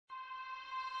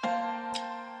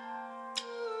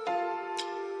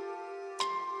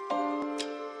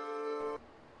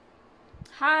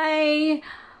Hi!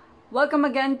 Welcome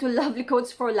again to Lovely Coats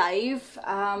for Life.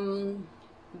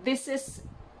 This is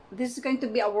going to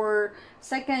be our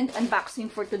second unboxing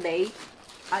for today.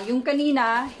 Yung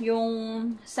kanina,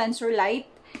 yung sensor light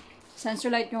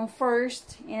yung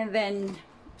first, and then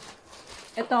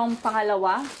itong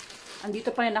pangalawa. Andito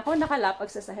pa rin ako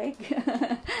nakalapag sa sahig.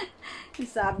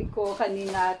 Sabi ko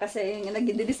kanina kasi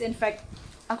nag-disinfect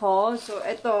ako. So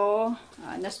ito,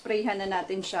 nasprayhan na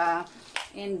natin siya.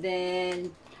 And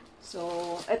then,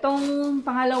 so, itong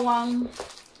pangalawang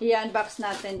i-unbox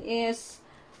natin is,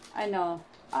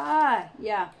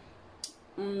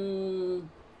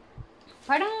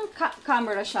 parang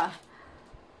camera siya.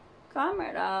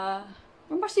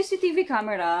 Yung CCTV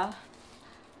camera.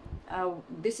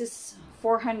 This is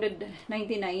 $499.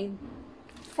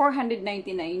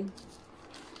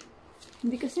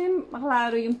 Hindi kasi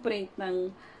maklaro yung print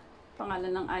ng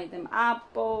pangalan ng item.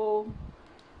 Appo.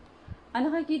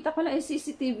 Nakikita ko lang is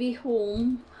CCTV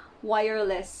home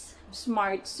wireless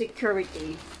smart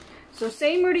security. So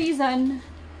same reason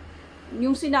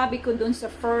yung sinabi ko dun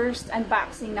sa first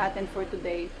unboxing natin for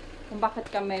today kung bakit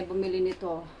kami bumili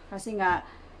nito. Kasi nga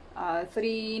 3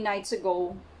 nights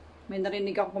ago may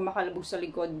narinig ako kumakalabog sa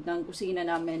likod ng kusina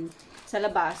namin sa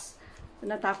labas.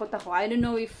 So, natakot ako. I don't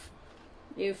know if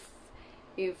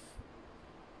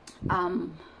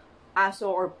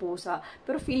aso or pusa.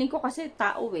 Pero feeling ko kasi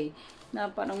tao na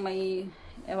parang may,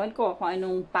 ewan ko kung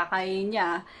anong pakay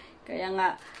niya. Kaya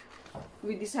nga,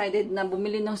 we decided na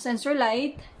bumili ng sensor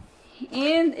light.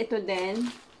 And ito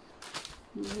din,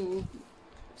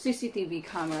 CCTV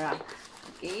camera.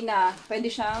 Okay, na pwede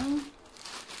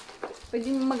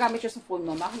magamit siya sa phone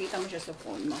mo. Makikita mo siya sa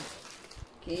phone mo.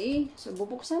 Okay, so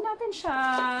bubuksan natin siya.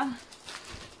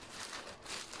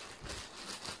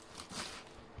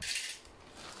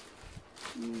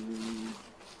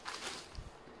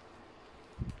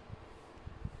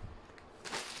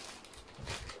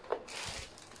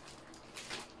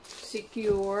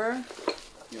 Secure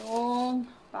yung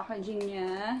packaging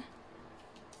niya.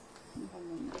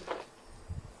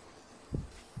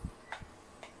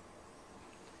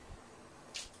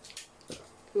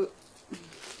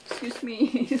 Excuse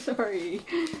me. Sorry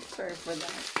for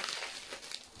that.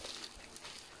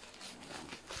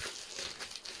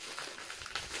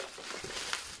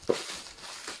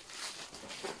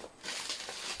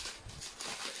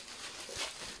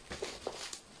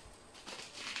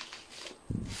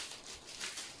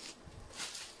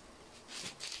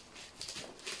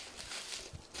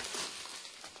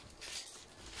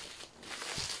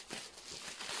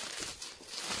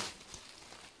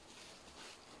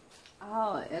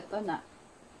 Ito na.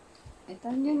 Ito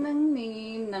yung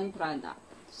name ng product.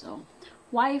 So,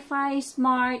 Wi-Fi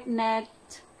Smart Net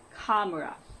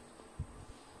Camera.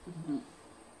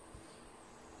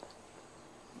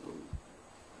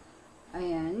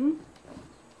 Ayan.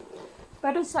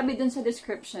 Pero sabi dun sa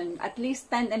description, at least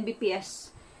 10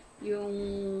 Mbps yung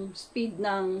speed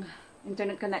ng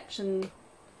internet connection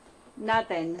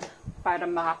natin para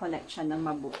makakonect siya ng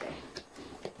mabuti.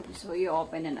 So,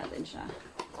 i-open na natin siya.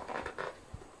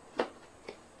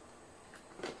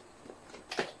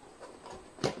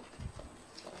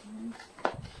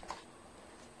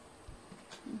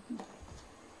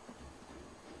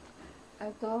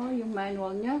 Ito yung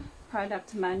manual niya,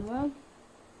 product manual.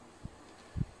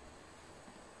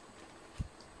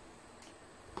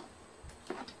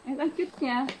 And ang cute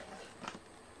niya.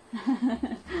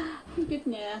 Ang cute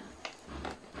niya.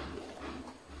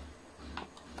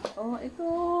 Oh, ito.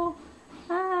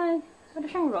 Hi. Ano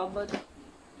siyang robot?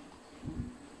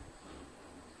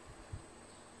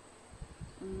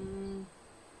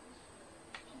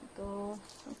 Ito.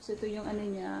 Tapos ito yung ano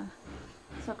niya.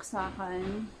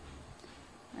 Saksakan.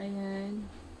 Ayan.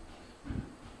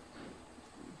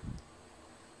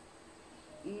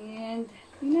 And,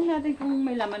 tingnan natin kung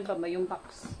may laman pa ba yung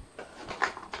box.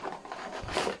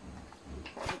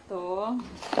 Ito.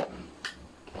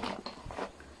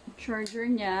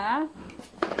 Charger niya.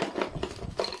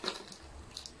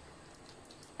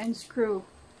 And screw.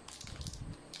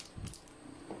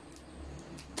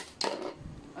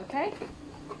 Okay?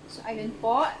 So, ayun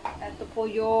po. Ito po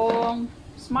yung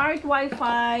smart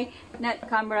Wi-Fi net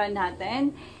camera natin.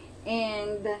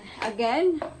 And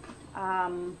again,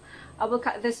 I will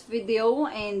cut this video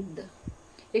and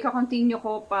ika-continue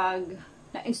ko pag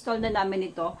na-install na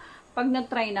namin ito, pag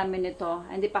na-try namin ito,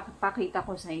 and ipakita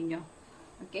ko sa inyo.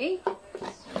 Okay?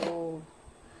 So,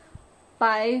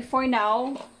 bye for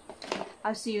now.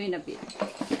 I'll see you in a bit.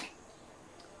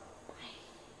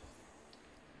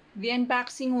 The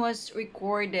unboxing was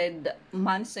recorded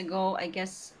months ago, I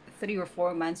guess 3 or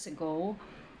 4 months ago.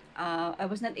 I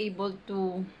was not able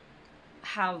to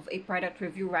have a product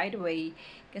review right away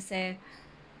kasi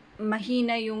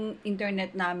mahina yung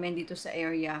internet namin dito sa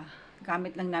area.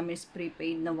 Gamit lang namin is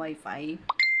prepaid na wifi.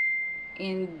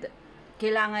 And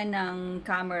kailangan ng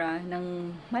camera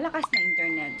ng malakas na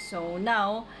internet. So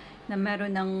now, na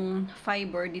meron ng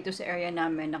fiber dito sa area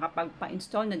namin,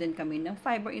 nakapagpa-install na din kami ng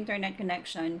fiber internet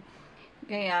connection.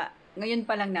 Kaya ngayon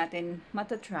pa lang natin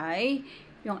matatry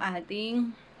yung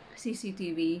ating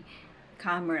CCTV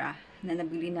camera na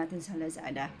nabili natin sa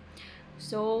Lazada.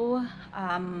 So,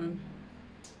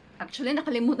 actually,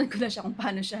 nakalimutan ko na siya kung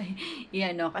paano siya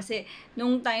i-ano. Kasi,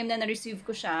 nung time na na-receive ko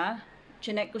siya,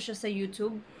 chinek ko siya sa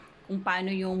YouTube kung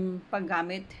paano yung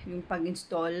paggamit, yung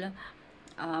pag-install.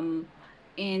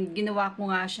 And ginawa ko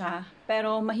nga siya.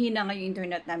 Pero, mahina nga yung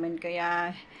internet namin.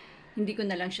 Kaya, hindi ko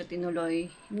na lang siya tinuloy.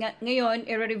 Ngayon,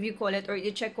 i-review ko ulit or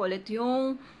i-check ko ulit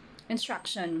yung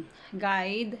instruction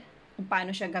guide kung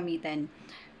paano siya gamitin.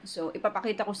 So,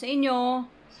 ipapakita ko sa inyo.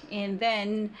 And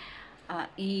then,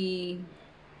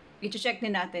 i-check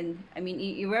din natin,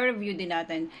 i-review din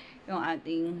natin yung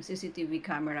ating CCTV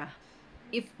camera.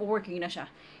 If working na siya.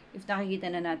 If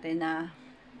nakikita na natin na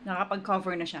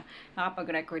nakapag-cover na siya,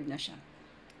 nakapag-record na siya.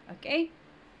 Okay?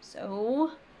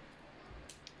 So,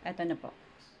 eto na po.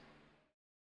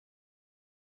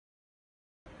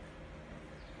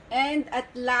 And at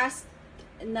last,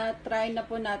 na-try na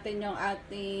po natin yung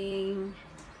ating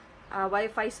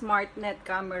Wi-Fi SmartNet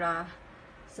camera.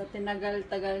 Sa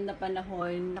tinagal-tagal na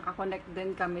panahon, nakakonect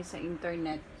din kami sa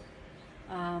internet.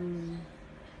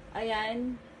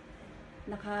 Ayan,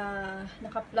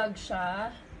 naka-plug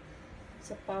siya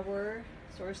sa power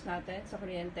source natin, sa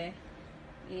kuryente.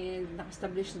 And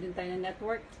naka-establish din tayo ng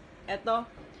network. Ito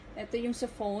yung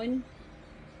sa phone.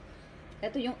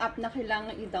 Ito yung app na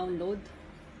kailangan i-download.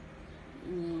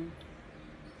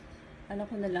 Ano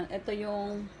ko na lang, ito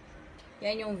yung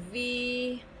yan yung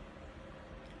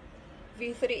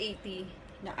V380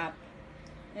 na app.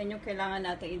 Yan yung kailangan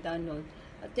natin i-download.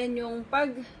 At yan yung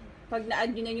pag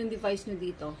na-add nyo na yung device nyo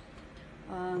dito,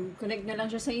 connect na lang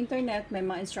siya sa internet. May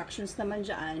mga instructions naman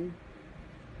dyan.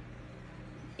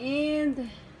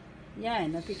 And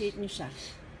yan, navigate nyo siya.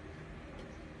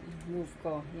 Move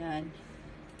ko, yan.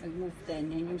 Nag-move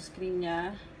din. Yan yung screen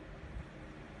nya.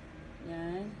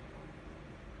 Yan.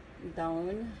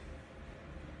 Down.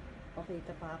 Okay,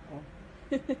 tapa ako.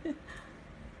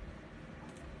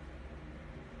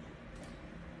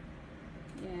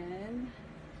 Yan.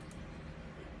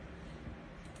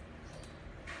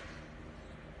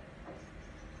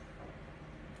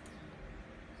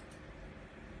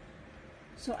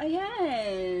 So,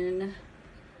 ayan.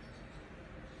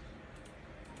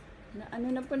 Ano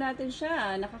na po natin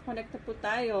siya. Nakakonect na po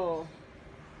tayo.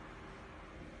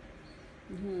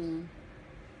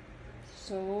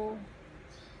 So,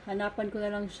 hanapan ko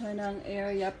na lang siya ng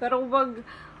area. Pero wag,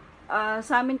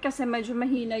 sa amin kasi medyo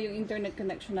mahina yung internet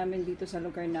connection namin dito sa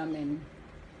lugar namin.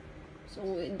 So,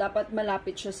 dapat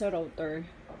malapit siya sa router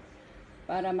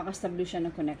para makaestablish siya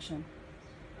ng connection.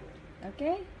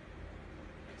 Okay?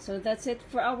 So, that's it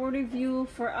for our review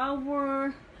for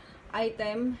our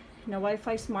item na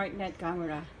Wi-Fi SmartNet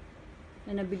camera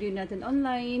na nabili natin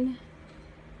online.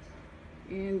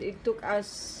 And it took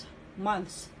us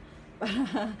months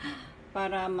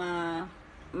para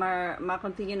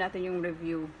ma-continue natin yung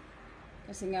review.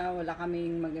 Kasi nga wala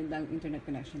kaming magandang internet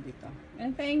connection dito.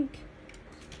 And thank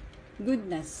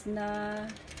goodness na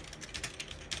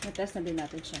na-test na din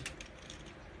natin siya.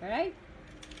 Alright?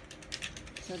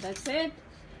 So that's it.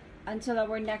 Until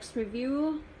our next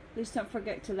review, please don't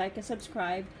forget to like and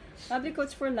subscribe.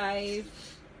 LiQWYD for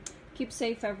life. Keep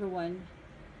safe, everyone.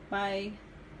 Bye.